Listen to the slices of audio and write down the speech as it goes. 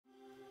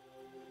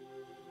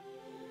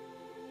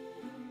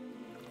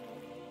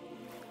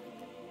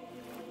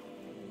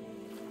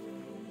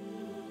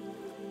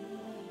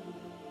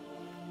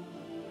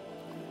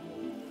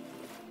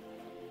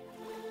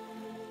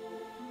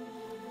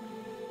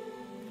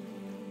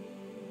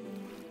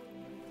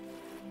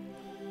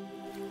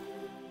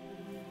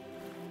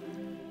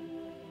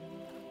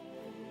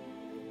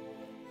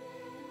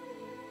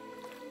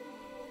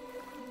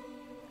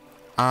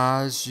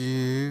as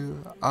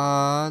you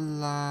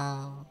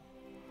allow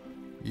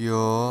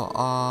your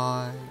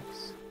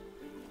eyes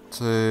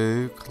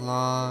to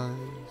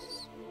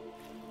close,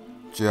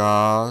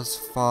 just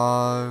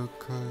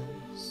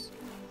focus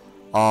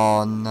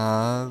on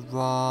the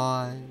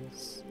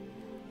rise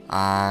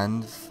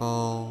and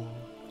fall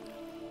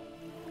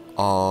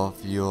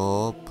of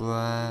your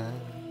breath,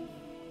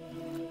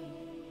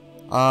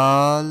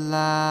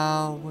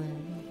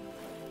 allowing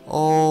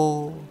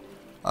all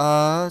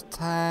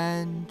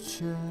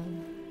attention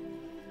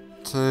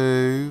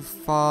to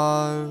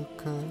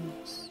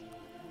focus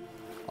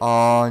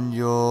on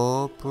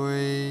your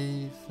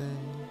breathing,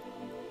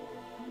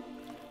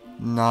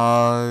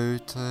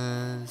 noticing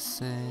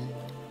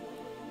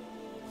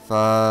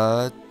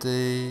the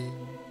deep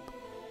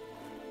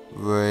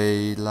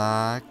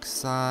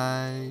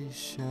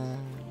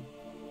relaxation,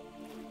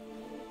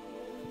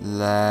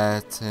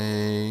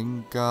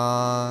 letting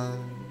go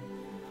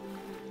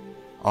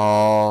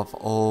of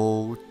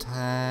all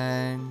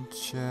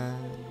tension,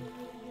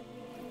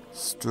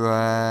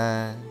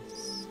 stress,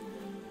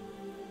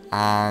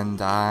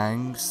 and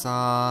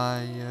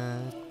anxiety,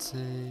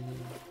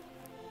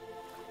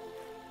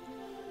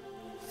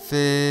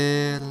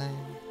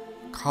 feeling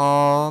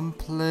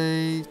completely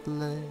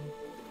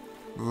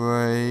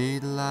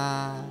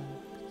relaxed.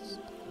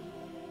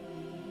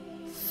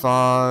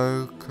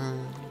 Focus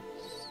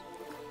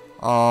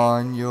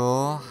on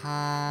your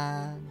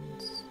hands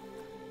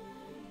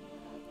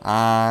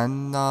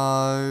and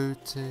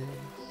notice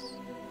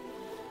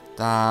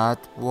that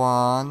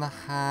one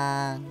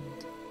hand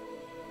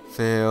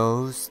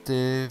feels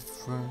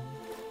different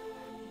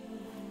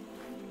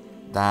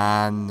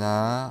than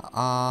the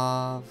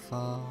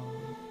other,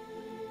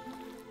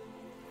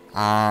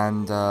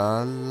 and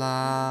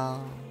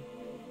allow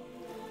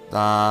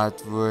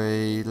that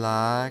relaxation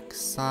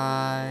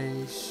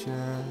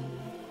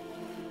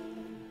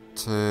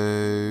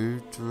to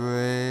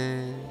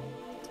drift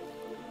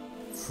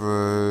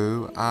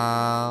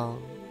throughout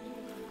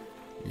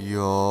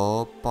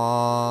your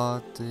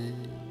body,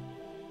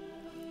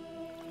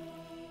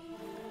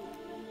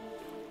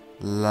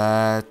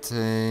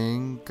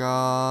 letting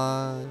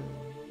go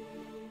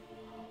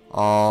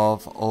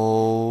of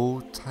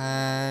all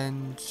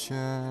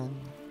tension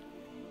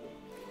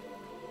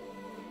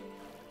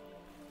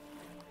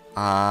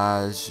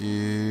as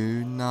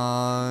you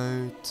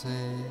notice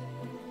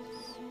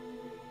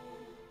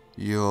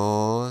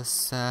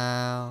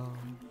yourself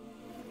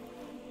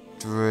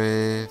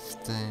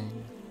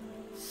drifting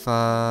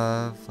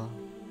further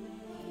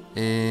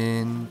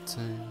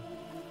into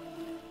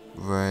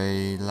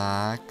relaxation.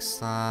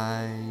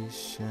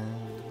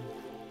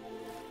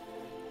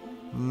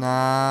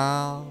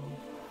 Now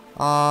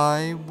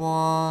I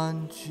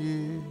want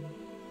you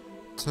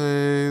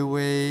to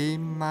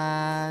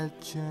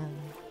imagine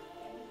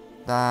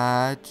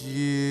that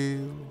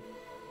you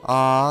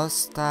are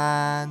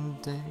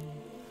standing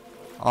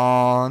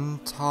on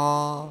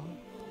top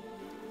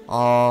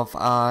of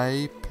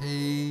a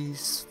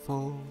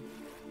peaceful,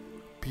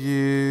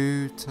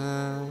 beautiful,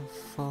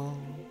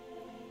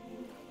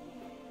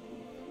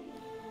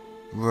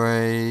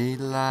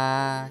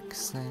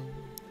 relaxing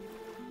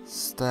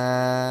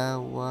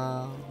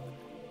stairwell,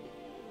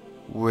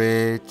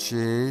 which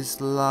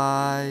is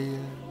layered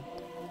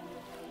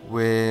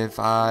with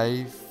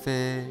a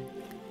thick,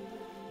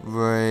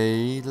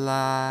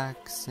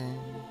 relaxing,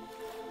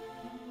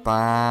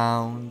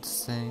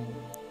 bouncing,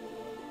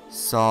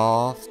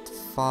 soft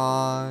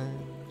foam,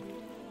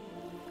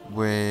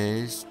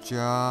 which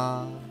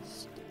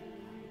just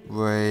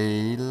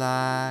relaxes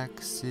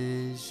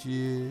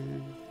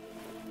you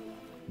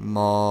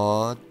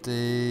more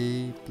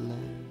deeply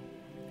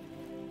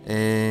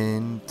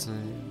into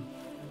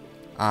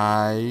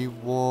a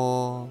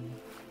warm,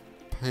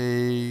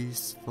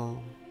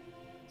 peaceful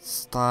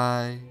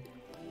state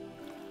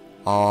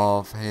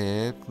of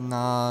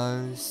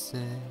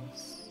hypnosis.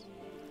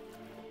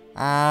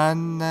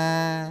 And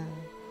there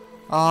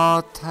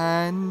are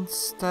 10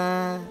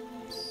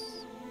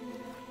 steps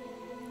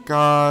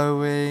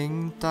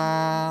going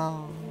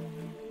down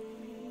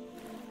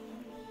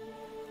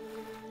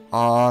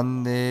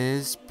on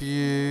this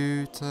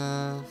beautiful,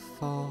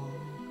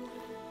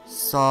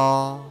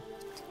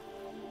 soft,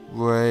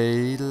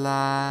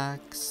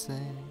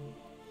 relaxing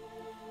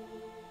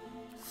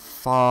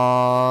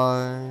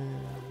foam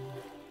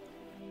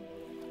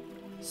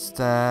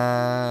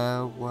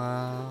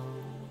stairwell.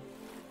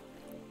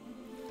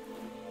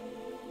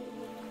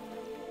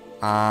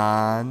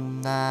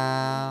 And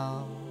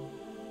now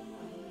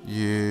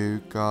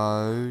you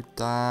go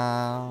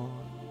down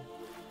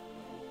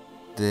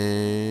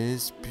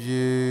this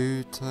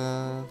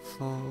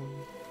beautiful,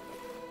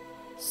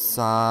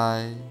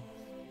 safe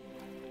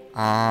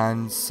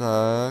and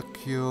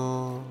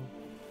secure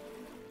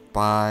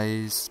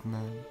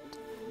basement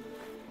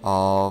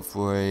of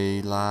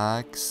relaxation,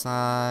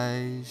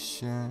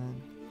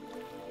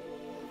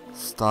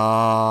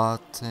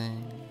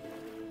 starting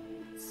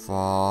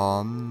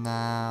from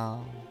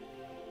now.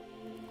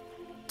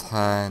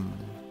 10,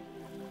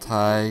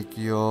 take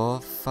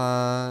your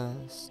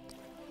first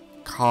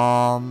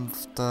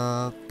comfortable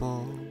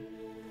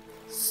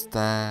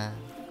step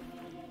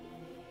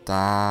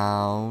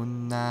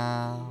down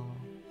now,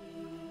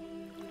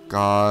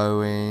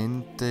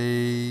 going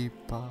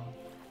deeper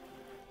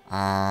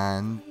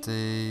and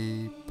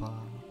deeper.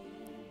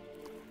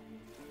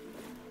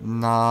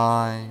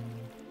 9.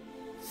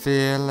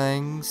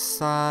 Feeling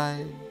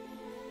safe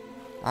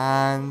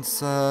and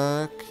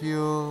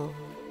secure,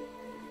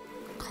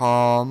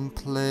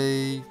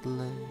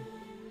 completely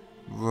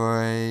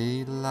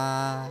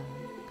relaxed,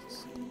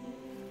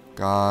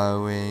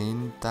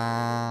 going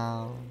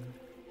down,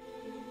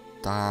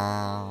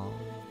 down,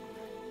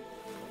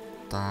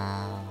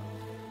 down.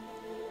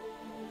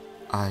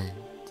 8.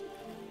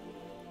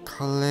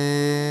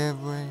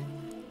 Clearing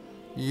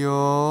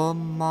your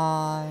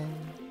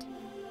mind,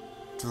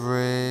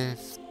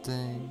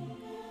 drifting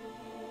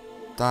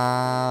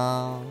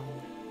down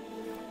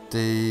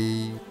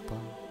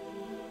deeper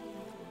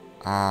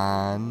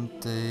and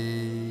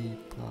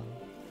deeper.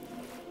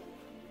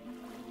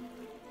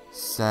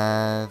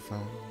 7.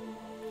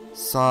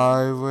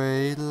 So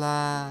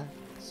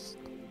relaxed,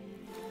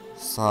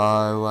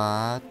 so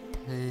at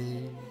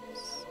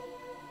peace,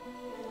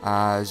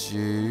 as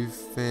you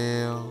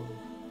feel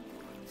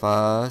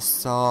the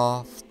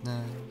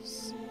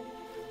softness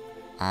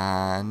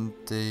and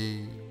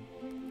deep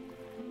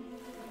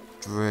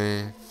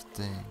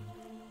drifting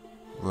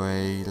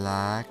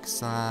relaxation.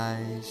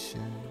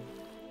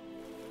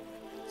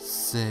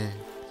 6.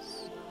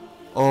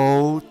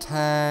 All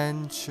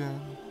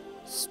tension,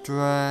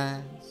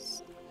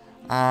 stress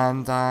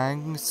and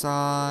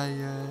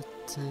anxiety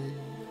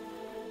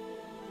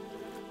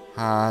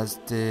has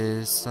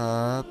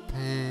disappeared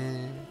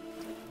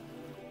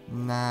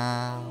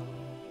now,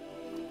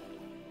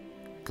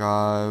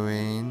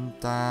 going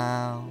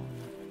down,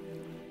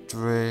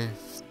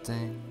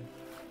 drifting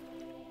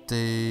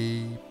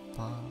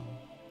deeper.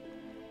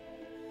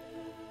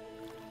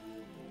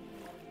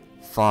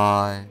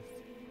 5.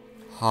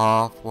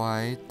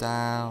 Halfway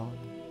down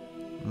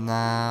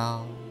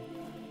now,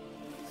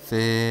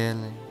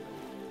 feeling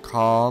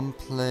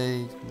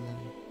completely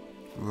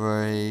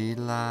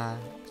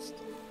relaxed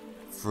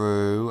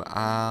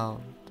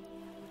throughout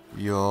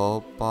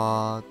your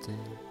body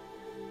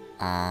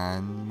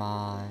and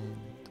mind.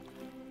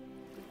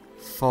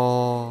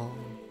 4.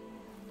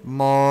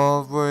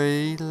 More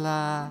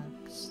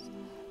relaxed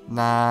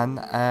than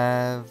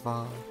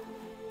ever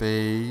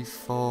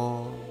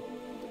before,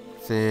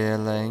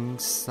 feeling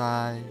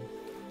safe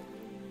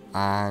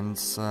and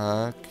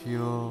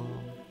secure.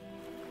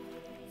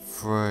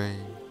 3.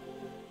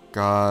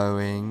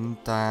 Going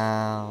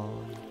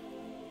down,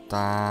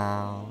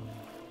 down,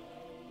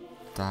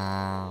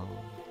 down,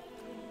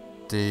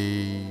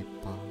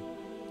 deeper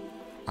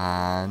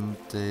and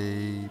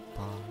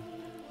deeper.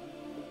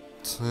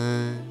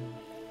 2.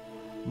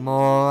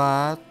 More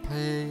at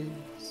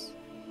peace,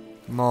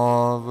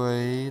 more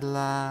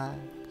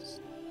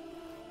relaxed,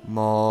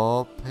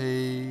 more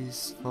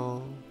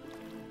peaceful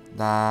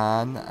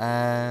than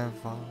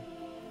ever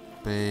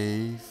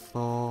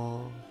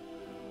before.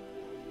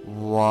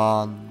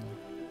 1.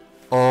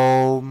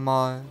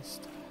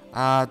 Almost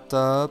at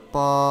the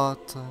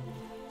bottom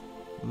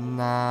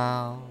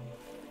now.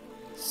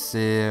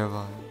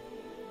 0.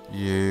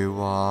 You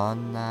are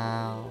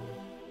now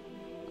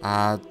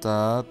at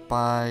the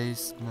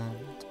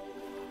basement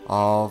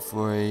of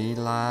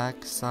relaxation,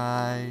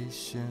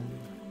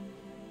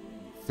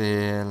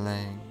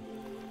 feeling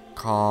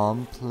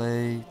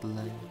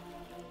completely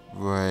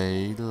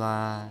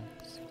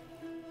relaxed.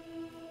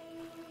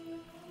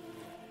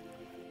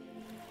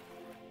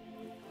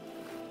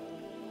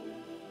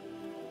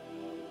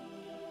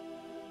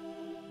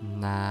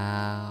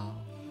 Now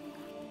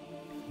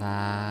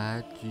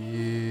that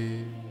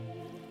you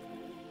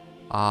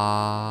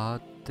are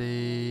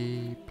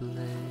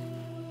deeply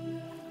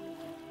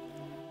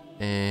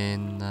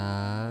in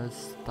a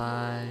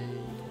state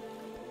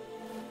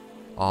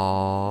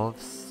of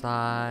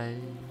safe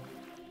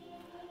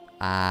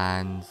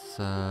and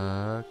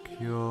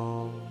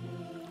secure,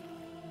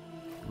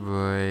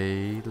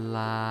 relaxing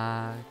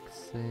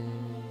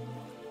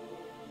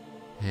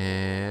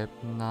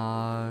hypnosis,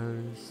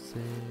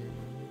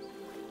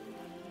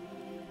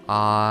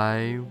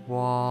 I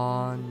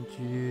want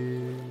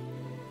you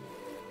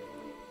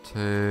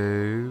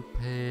to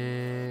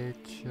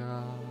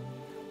picture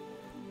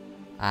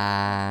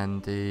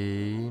and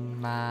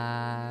imagine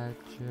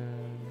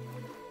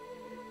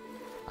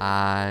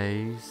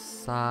a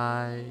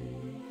safe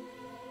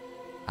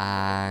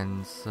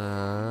and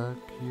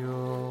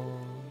secure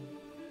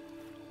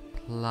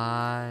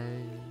place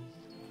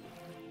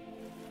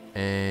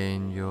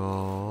in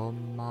your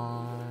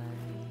mind.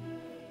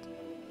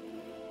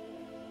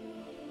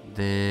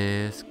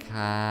 This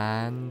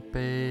can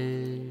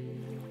be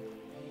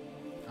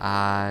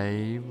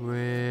a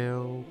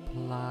real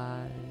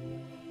place,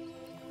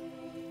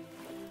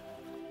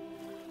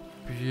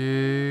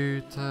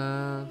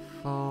 beautiful,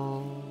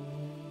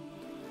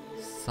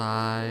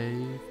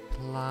 safe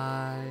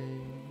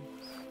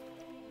place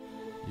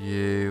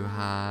you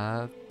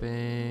have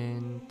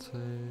been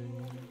to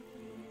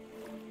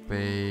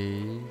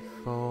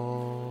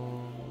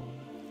before,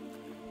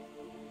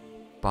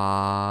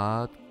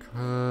 but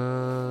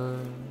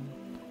could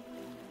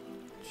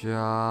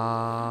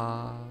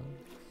just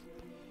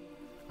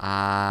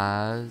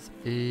as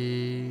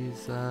easily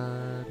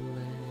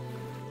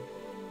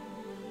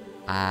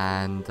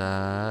and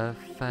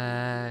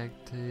effectively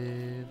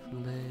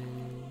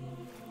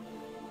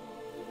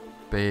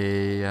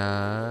be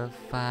a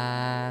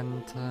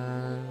fantasy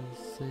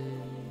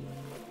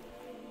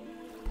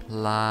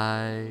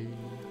place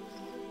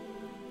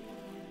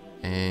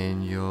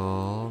in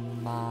your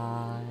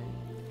mind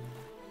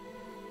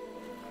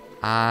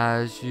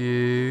as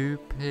you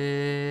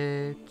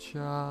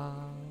picture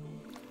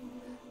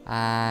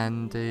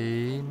and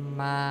imagine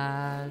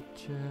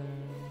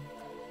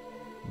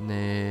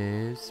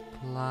this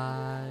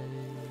place.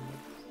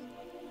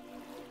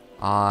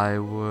 I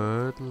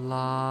would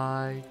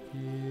like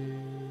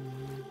you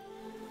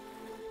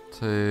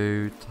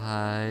to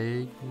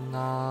take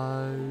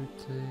notice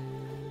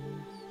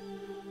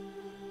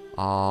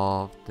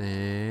of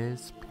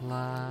this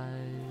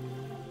place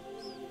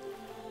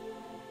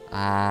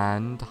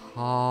and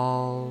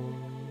hold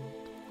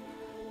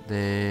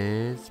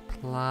this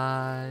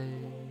place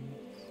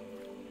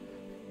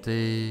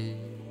deep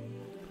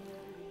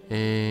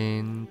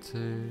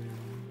into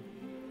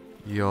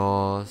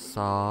your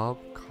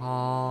subconscious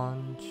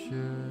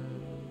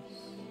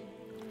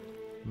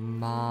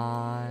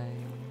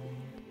mind,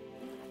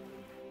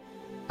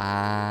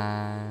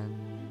 and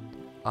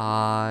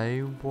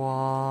I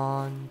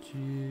want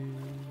you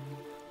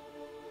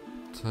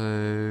to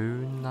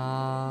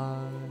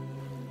know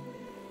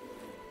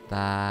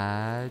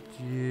that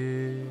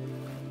you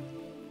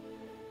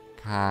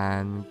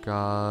can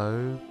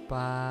go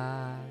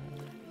back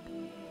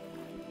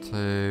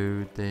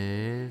to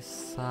this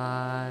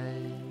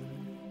safe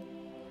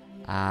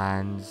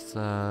and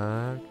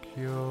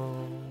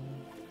secure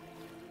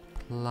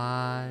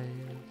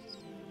place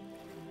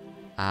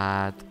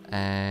at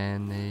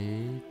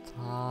any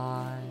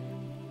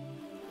time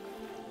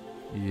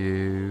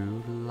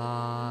you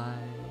like,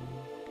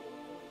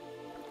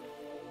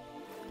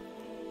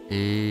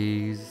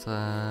 easily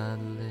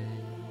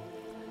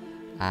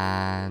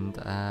and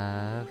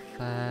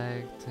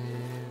effectively.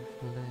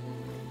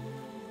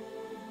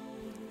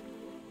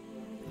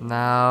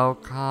 Now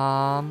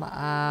come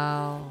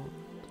out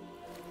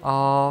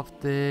of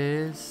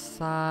this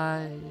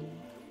safe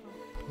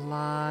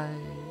place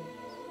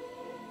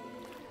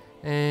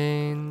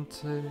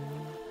into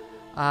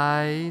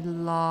a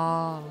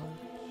large,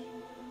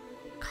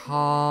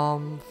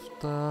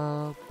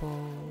 comfortable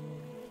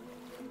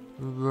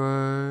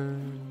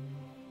room,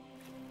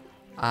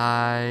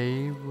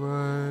 a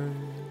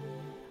room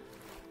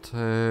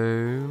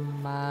to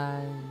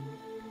make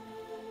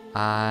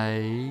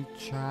a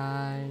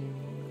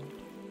change,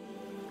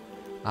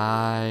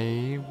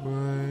 a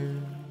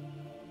room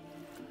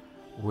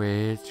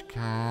which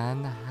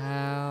can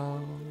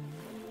help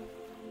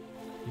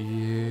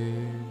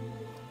you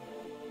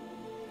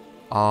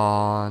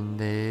on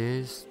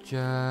this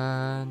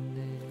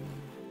journey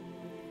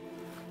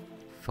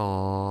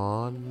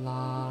for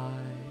life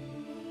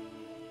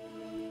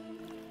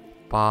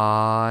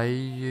by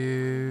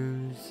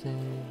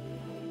using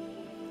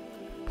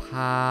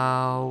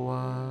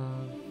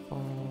powerful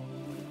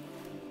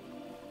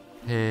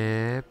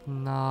hypnotic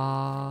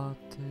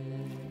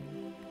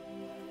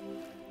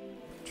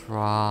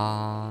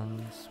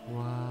trance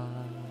work,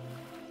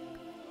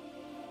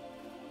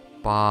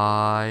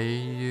 by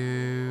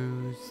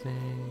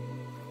using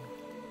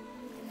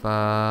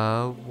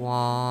the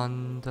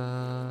wonderful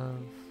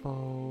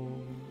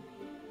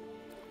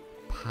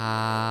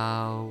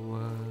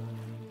powers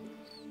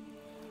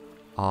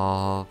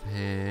of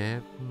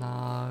hypnosis.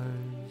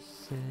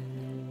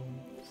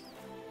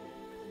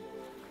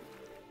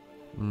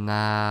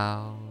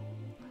 Now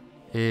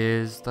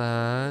is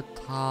the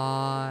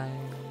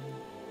time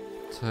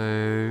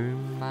to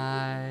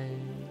make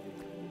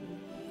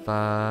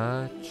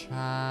the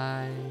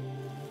change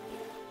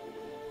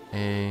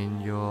in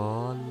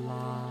your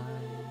life.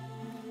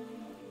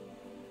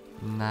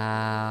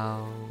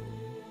 Now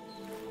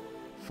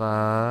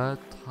the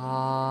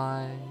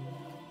time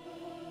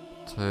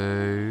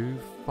to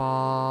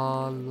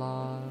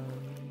follow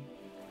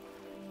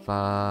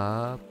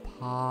the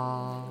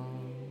path,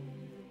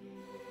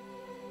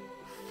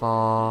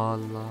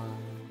 follow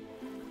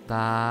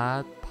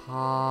that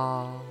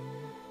path,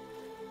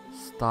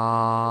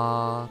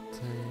 starting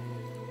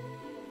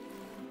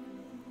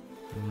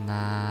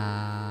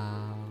now.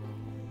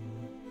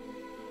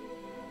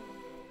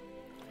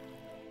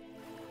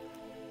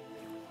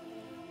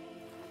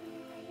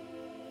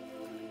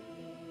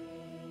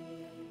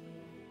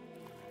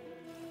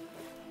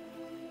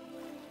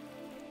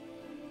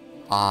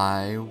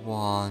 I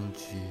want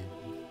you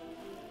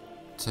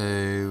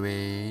to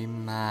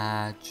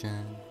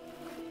imagine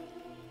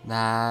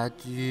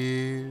that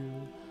you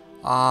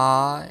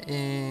are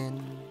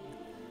in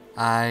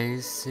a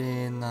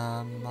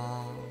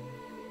cinema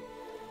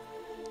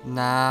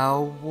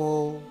Now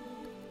walk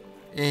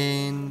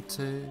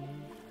into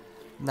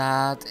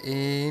that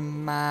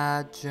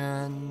imaginary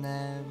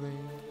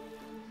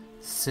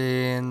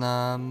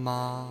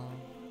cinema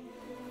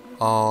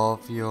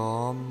of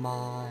your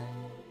mind.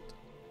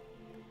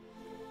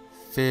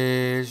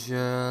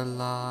 Visualize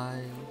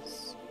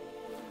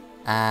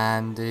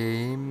and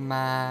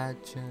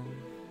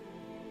imagine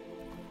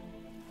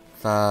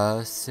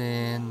the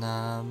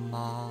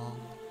cinema.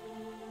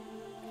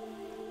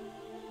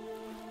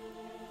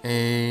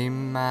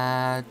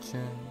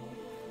 Imagine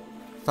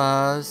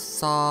the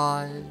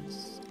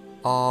size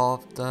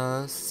of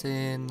the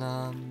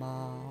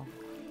cinema,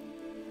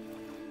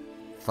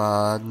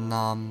 the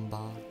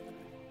number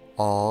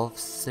of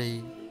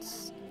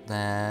seats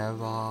there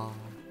are,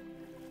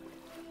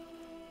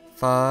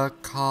 the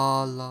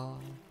color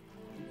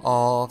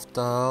of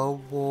the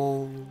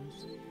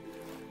walls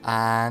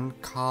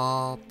and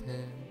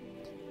carpet,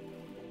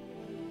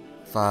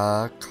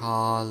 the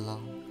color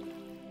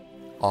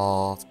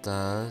of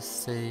the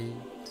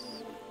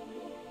seats,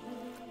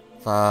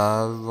 the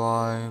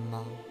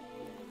aroma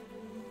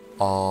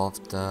of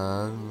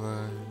the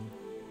room,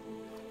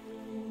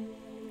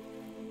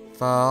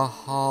 the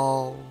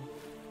whole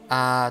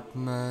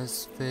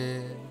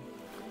atmosphere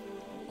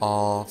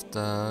of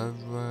the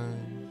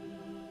room.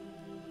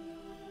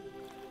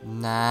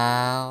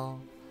 Now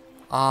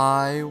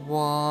I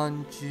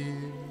want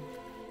you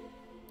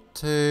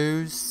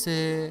to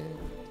sit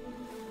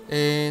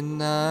in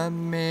the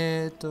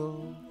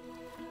middle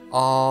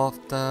of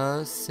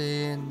the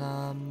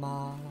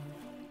cinema,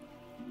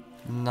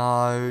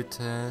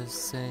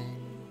 noticing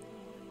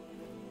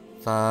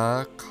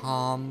the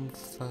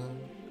comfort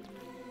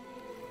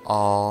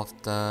of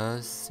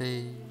the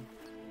seat.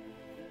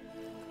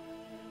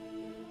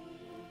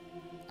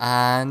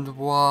 And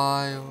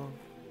while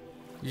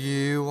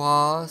you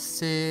are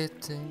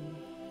sitting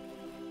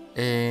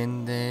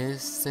in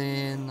this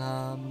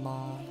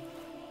cinema,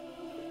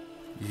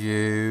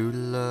 you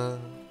look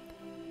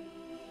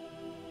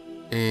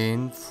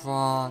in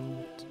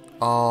front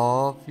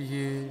of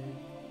you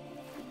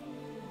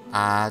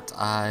at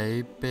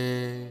a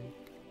big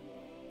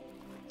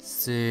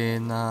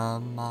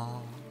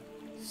cinema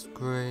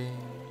screen,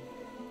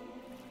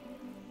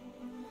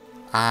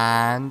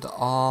 and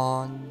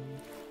on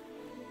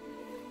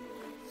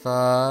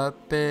the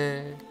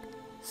big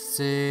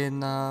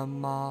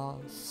cinema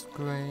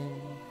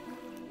screen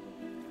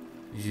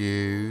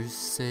you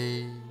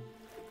see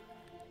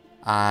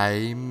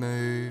a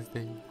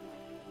movie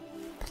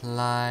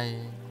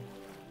playing.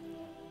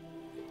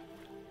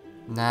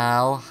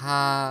 Now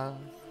have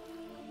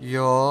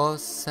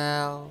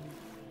yourself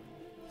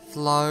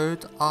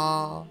float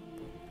up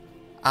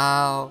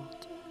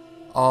out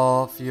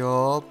of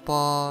your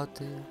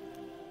body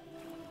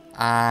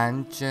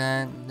and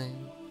gently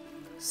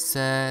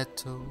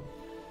settle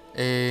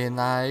in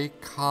a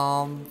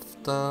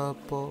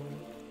comfortable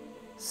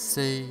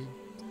seat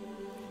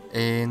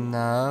in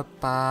the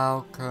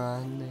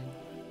balcony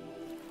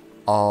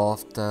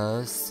of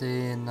the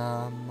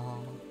cinema,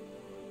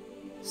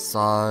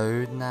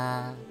 so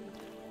that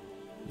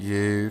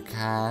you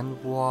can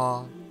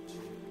watch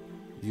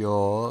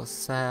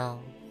yourself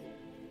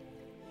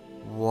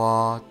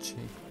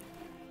watching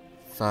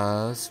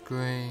the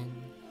screen.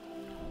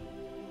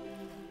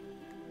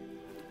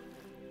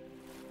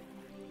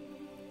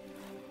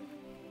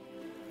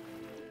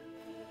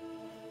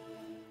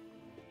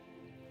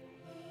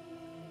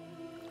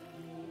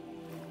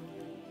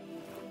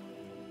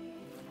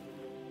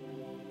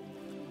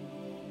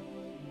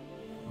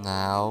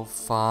 Now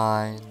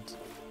find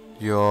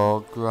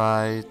your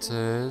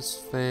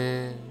greatest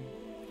fear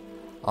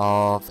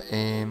of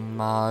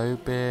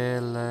immobility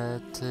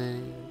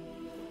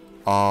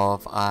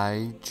of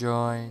a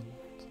joint.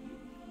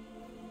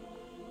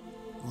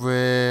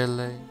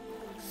 Really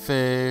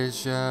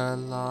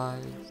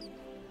visualize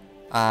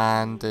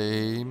and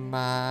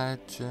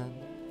imagine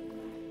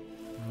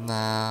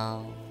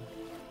now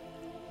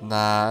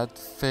that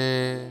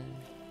fear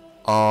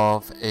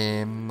of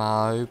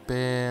immobility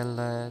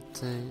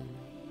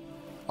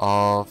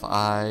of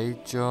a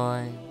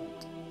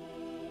joint.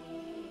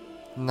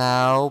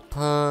 Now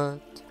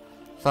put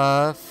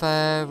the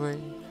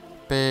very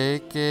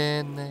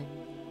beginning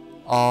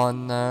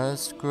on the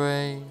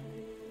screen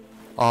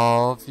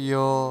of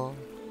your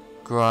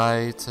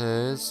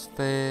greatest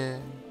fear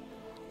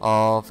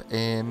of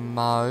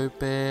immobility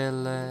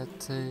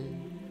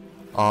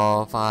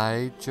of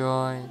a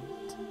joint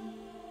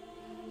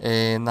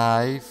in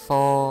a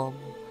form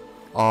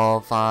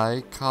of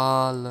a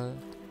colored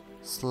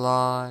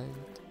slide.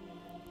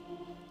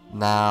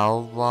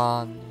 Now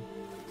run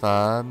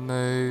the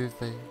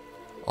movie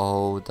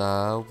all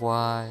the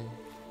way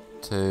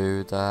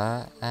to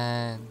the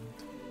end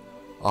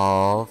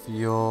of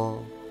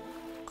your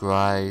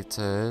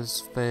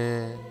greatest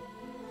fear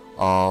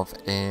of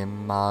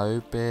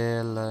immobility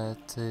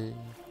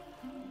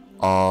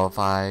of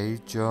a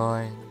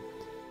joint.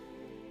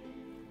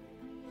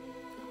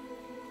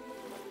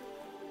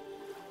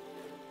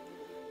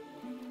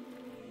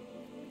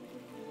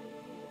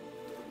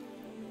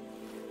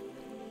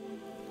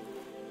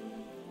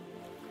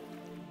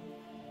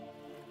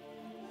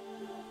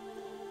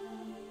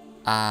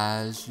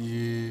 as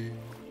you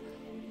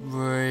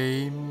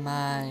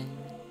remain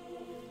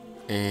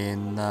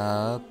in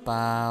the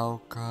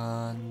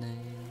balcony,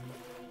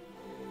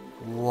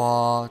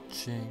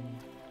 watching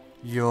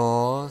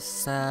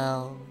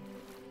yourself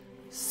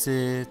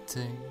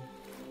sitting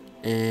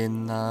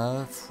in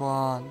the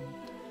front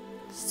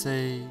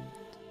seat,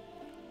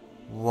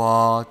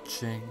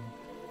 watching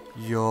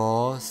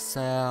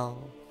yourself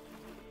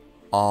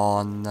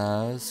on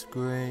the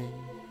screen.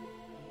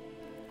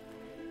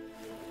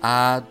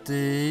 At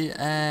the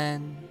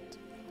end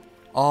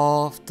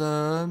of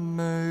the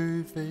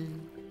movie,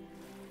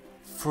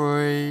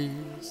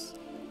 freeze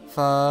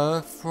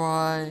the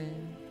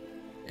frame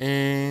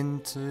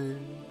into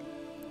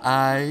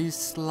a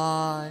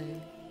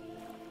slide,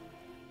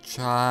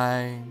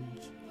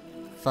 change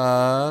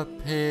the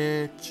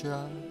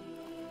picture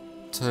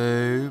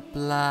to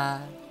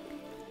black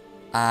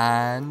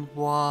and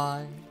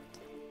white,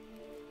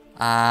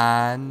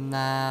 and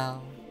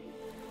now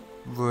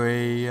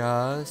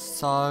reassociate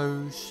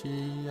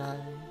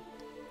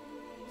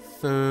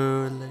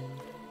fully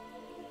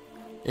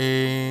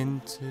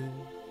into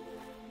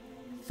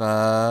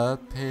the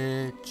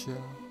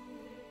picture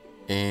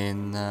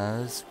in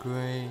the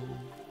screen.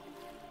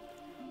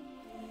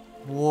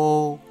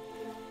 Walk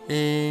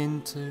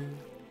into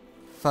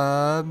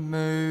the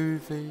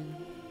movie,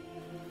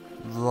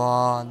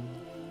 run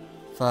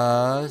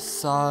the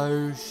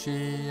associated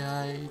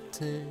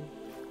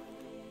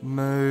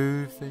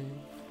movie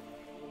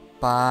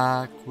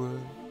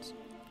backwards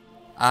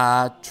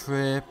at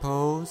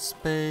triple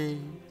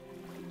speed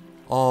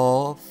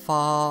or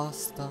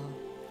faster,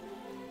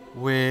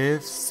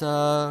 with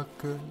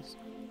circus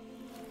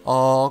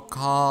or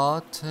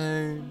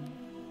cartoon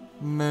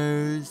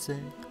music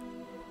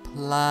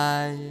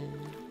playing,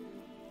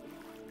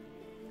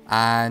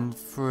 and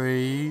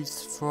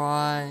freeze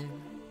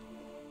frame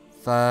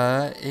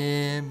the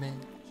image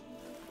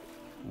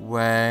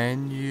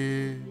when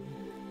you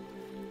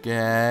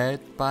get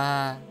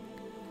back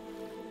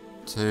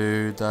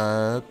to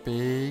the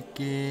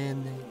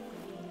beginning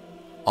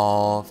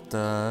of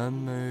the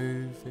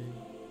movie.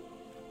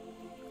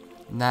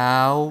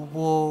 Now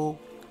walk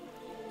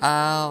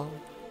out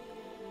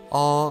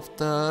of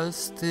the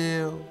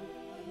still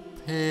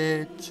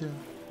picture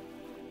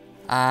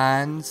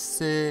and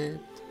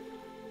sit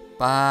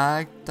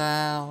back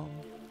down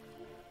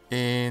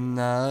in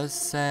the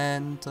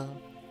center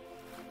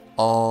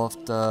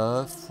of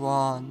the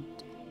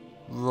front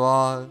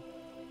row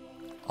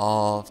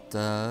of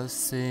the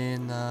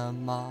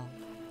cinema.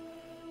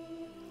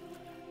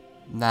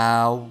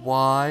 Now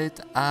white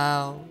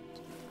out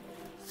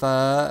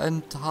the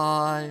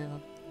entire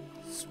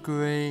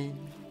screen,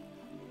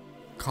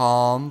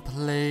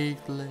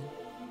 completely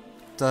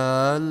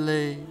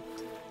delete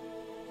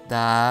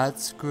that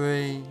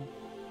screen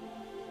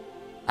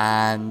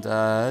and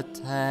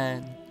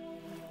attend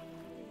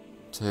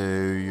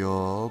to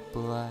your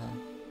breath.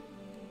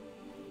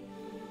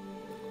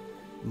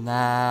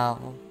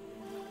 Now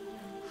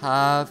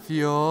have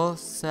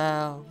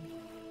yourself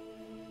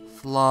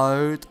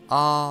float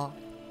up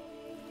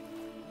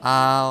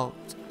out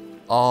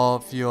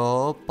of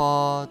your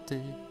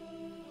body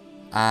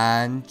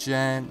and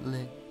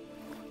gently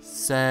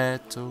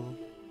settle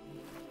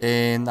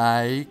in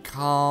a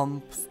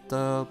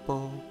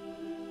comfortable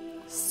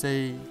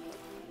seat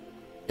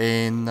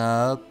in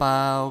the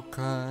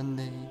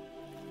balcony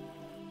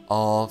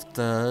of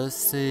the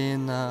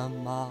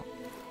cinema,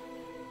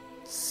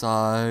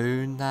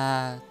 so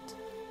that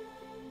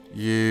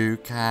you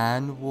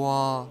can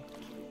watch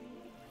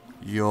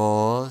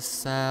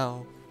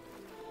yourself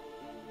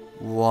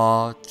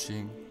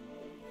watching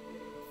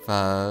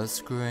the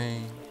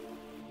screen.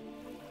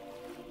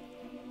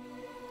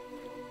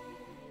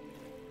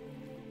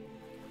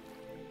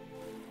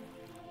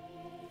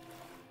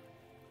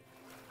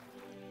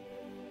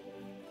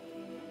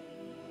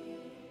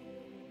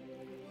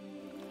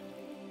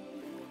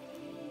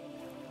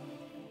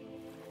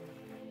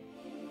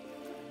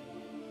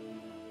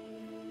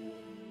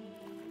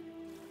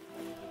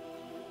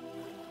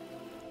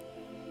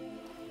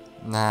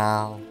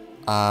 Now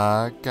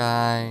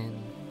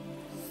again,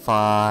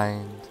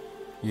 find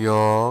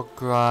your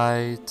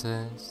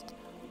greatest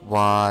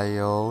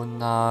while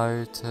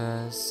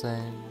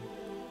noticing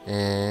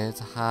it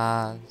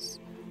has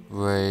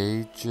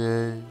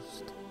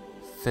reduced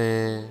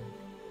fear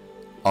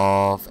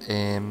of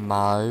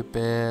immobility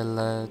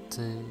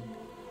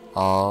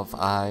of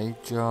a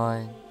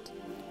joint.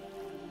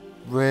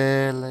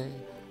 Really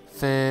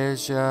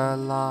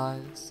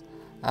visualize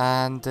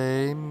and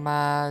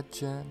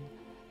imagine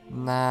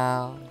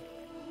now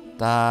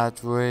that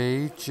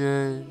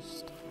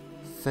reduced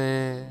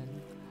fear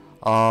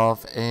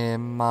of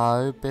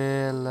immobility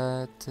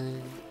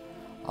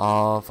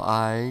of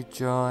a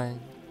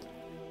joint.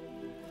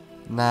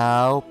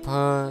 Now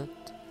put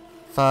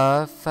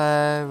the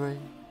very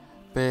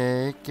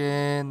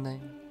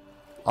beginning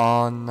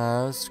on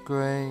the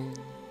screen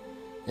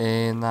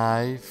in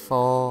a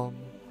form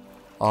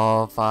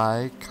of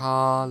a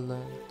colored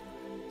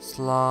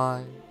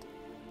slide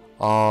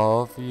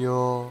of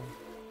your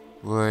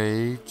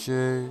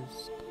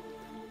reduced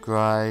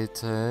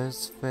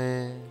greatest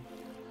fear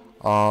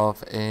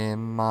of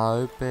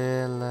immobility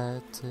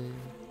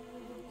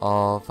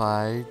of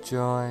a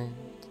joint.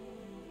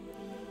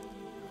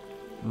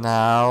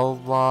 Now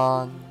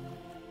run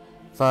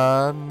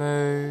the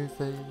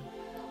movie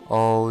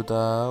all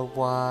the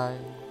way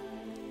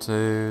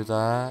to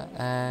the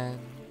end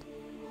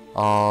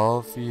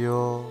of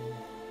your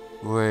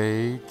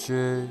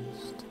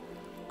reduced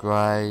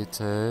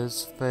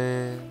greatest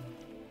fear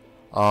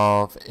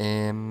of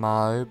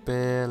immobility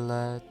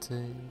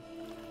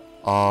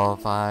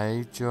of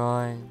a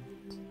joint.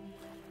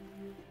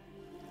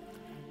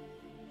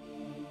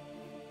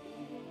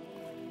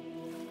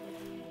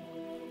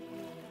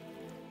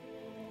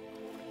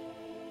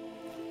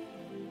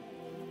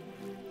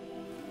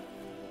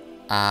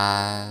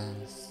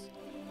 As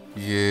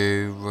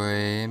you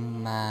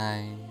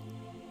remain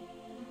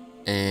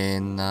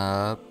in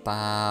the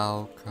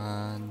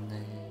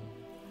balcony,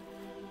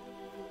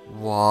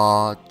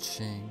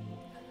 watching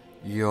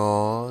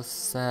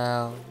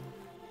yourself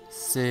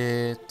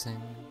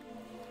sitting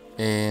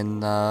in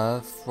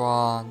the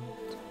front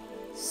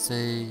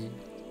seat,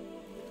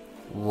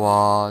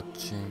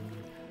 watching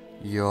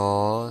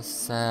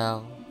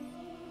yourself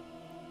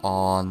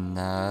on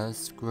the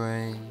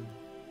screen.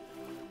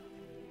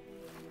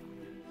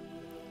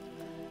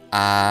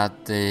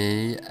 At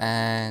the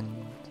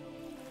end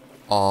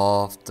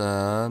of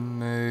the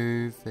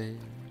movie,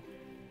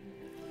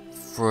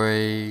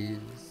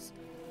 freeze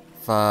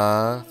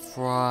the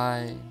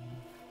frame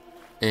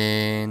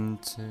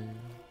into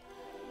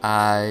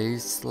a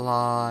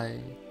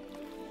slide,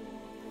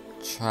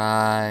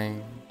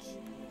 change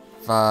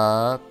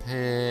the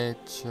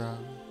picture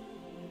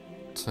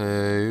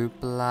to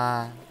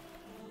black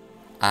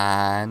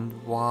and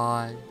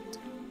white,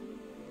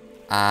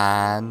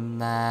 and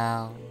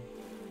now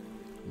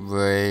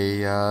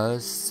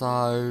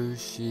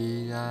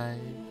reassociate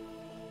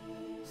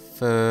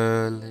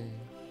fully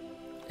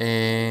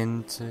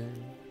into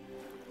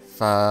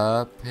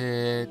the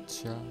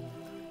picture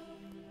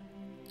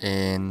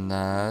in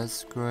the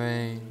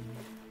screen.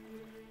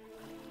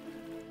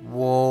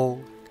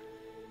 Walk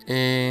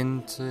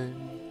into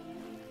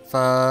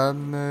the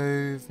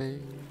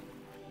movie,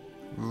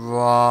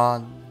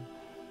 run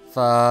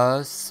the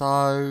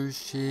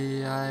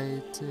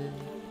associated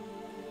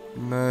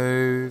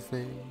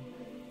movie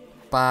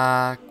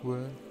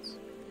backwards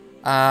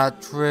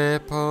at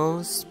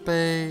triple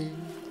speed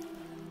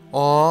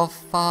or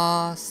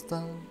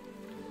faster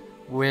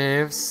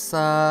with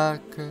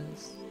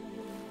circus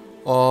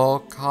or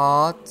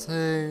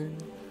cartoon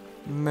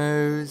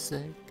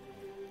music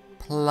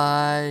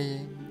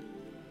playing,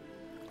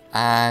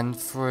 and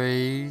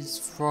freeze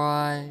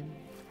frame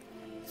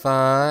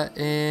the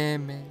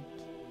image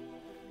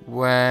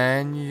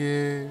when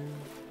you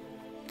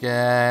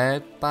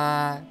get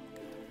back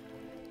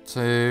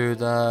to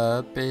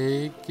the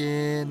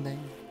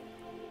beginning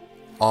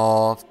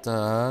of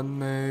the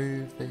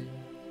movie.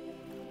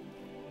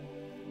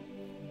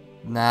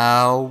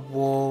 Now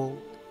walk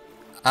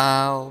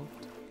out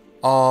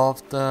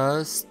of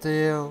the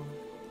still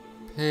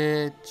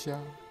picture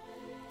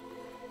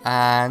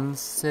and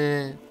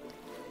sit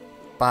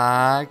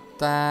back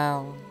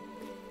down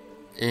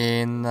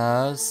in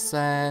the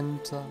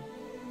center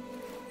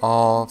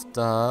of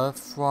the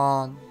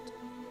front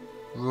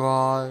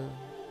row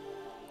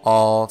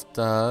of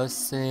the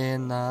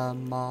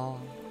cinema.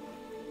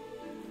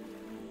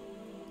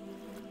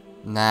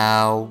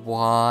 Now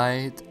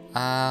wide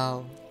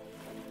out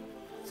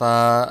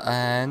the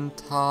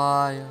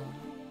entire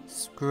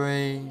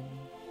screen,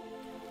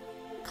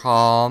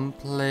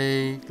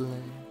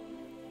 completely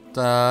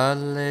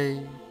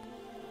delete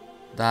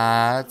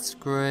that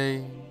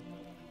screen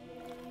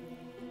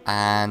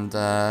and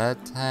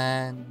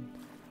attend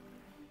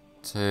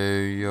to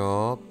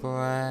your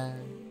breath.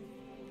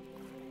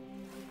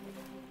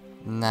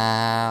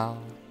 Now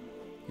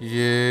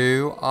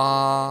you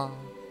are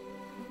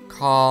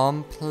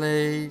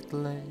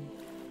completely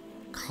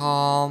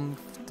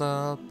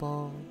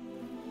comfortable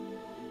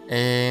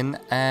in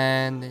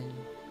any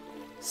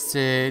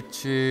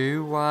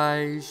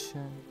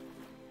situation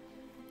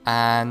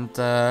and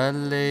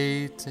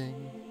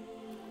deleting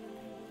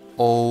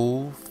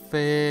all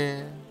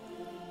fear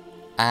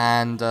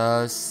and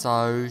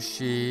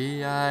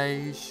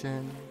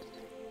associations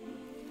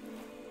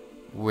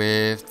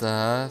with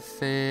the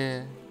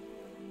fear,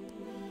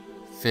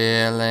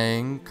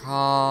 feeling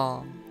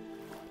calm,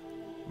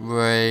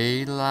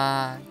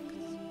 relaxed,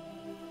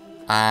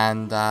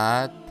 and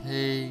at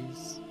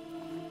peace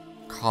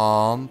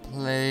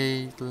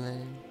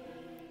completely,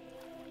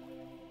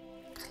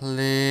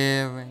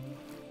 clearing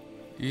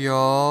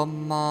your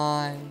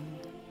mind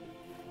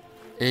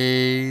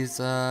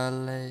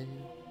easily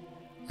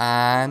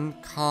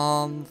and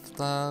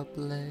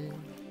comfortably.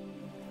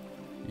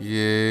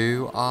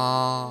 You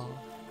are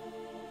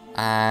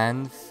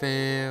and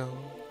feel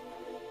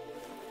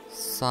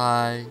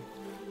safe,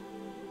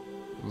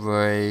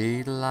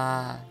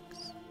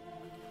 relaxed,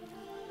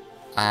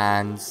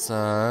 and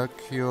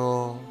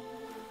secure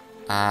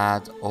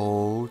at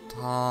all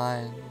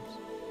times,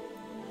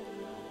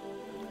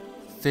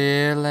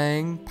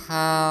 feeling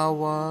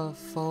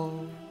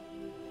powerful,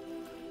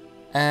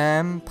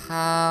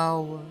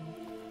 empowered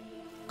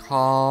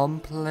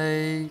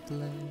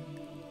completely,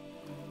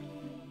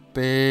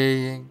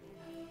 being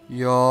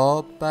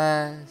your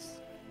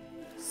best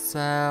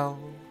self.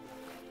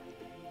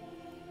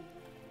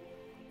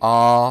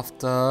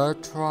 After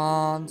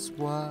trance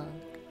work,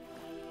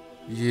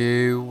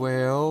 you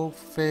will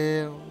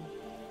feel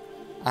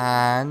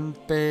and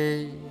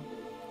be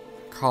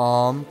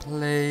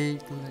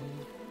completely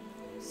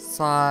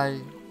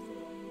safe,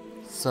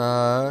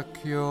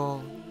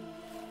 secure,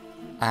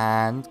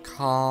 and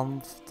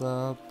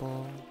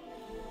comfortable.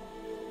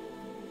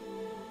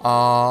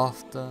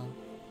 After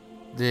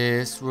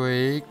this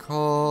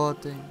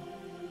recording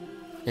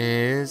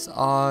is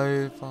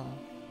over,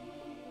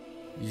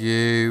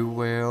 you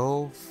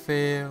will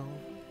feel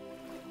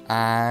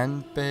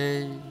and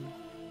be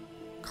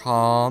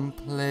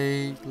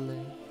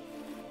completely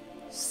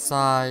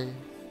safe,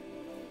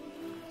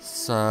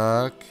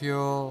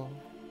 secure,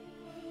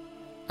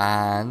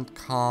 and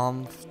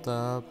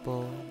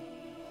comfortable.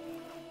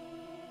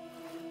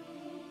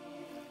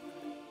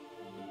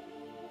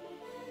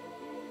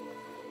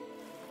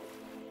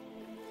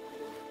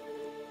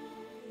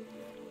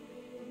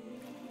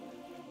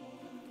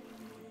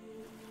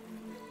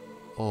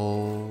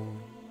 All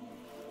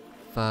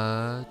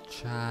the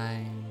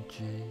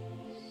changes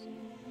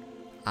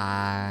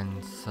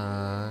and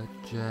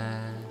suggestions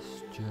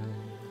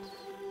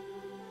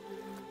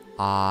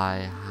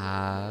I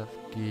have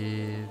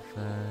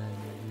given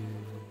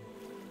you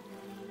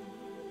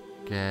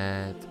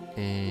get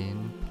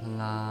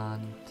implanted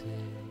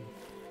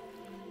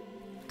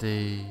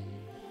deep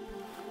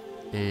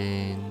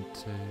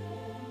into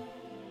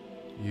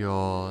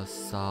your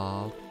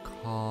subconscious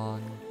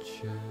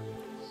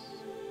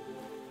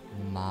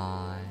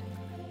mind.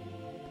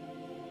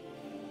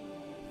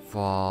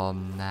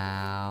 From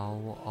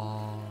now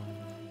on,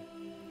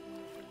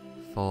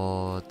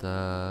 for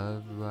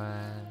the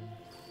rest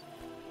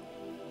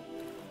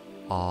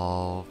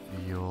of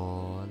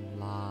your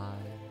life,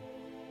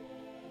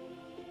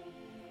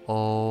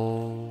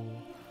 all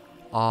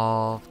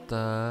of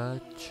the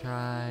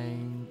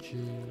changes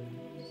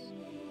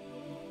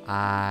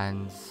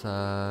and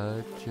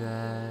suggestions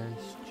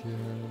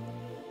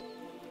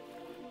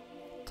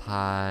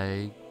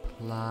take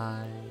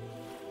place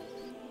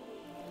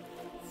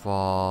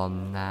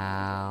from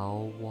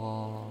now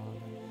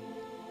on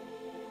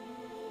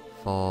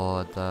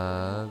for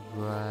the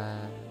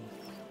rest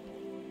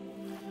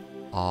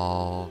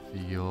of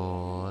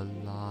your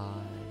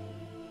life.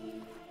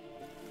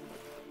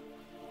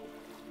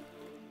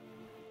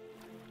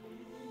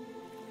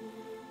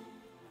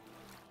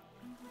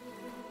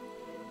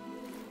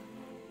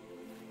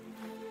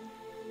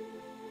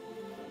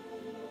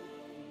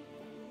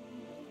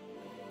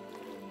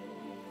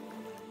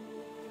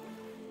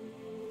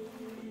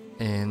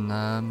 In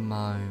a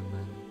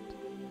moment,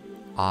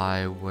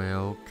 I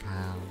will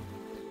count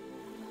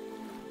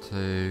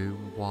to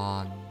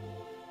 1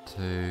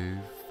 to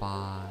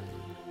 5,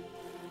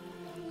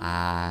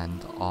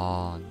 and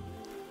on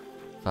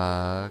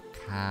the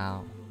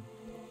count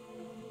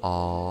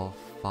of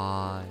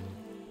 5,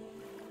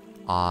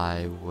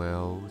 I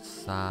will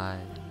say,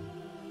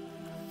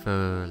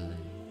 fully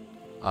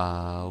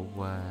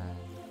aware.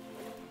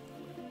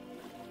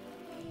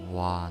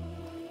 1.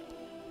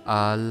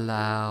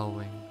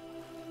 Allowing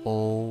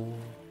all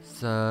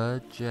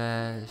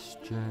suggestions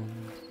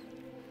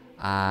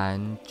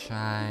and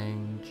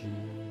changes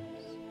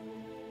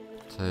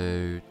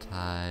to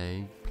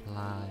take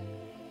place.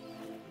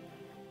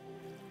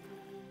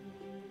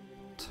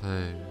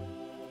 2.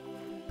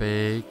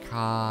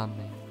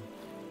 Becoming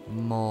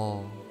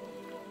more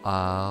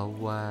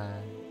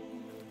aware.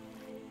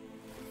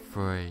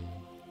 3.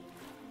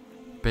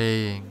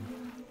 Being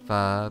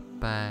the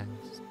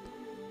best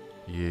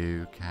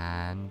you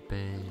can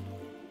be.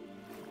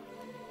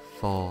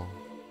 4.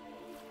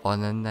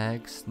 On the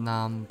next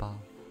number,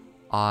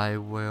 I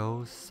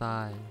will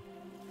say,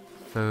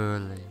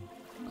 fully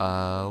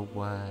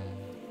aware.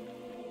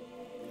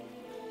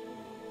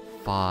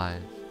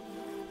 5.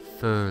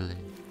 Fully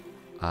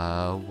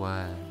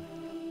aware.